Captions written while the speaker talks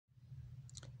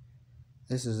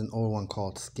This is an old one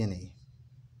called Skinny.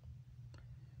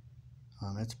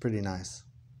 It's pretty nice.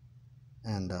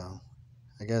 And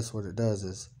I guess what it does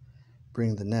is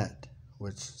bring the net,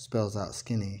 which spells out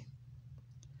skinny,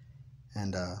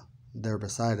 and there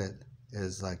beside it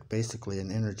is like basically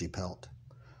an energy pelt.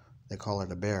 They call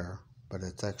it a bear, but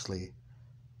it's actually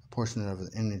a portion of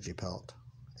an energy pelt.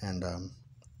 And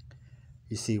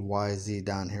you see YZ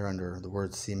down here under the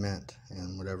word cement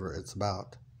and whatever it's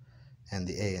about, and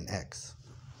the A and X.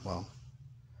 Well,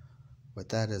 what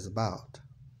that is about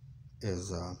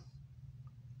is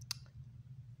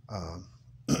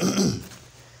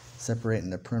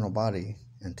separating the parental body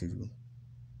into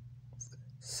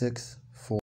 6,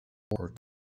 4,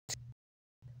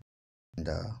 and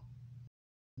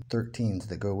 13s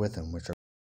that go with them, which are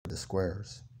the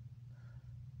squares.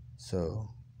 So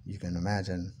you can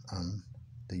imagine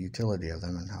the utility of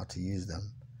them and how to use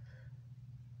them.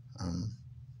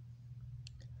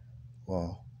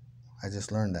 Well, I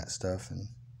just learned that stuff and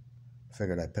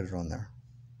figured I'd put it on there.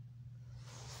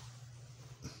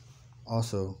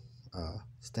 Also,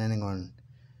 standing on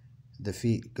the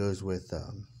feet goes with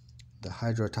the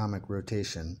hydroatomic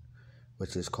rotation,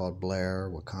 which is called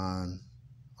Blair, Wakan,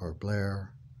 or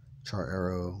Blair, Char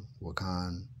Arrow,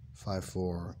 Wakan,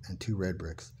 5-4, and 2 red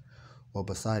bricks. Well,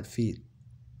 beside feet,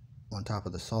 on top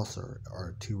of the saucer,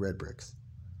 are 2 red bricks.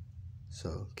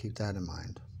 So keep that in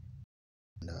mind.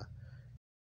 And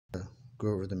go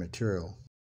over the material.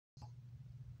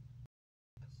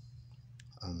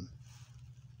 And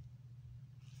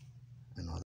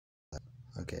all that.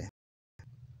 Okay.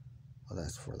 Well,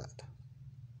 that's for that.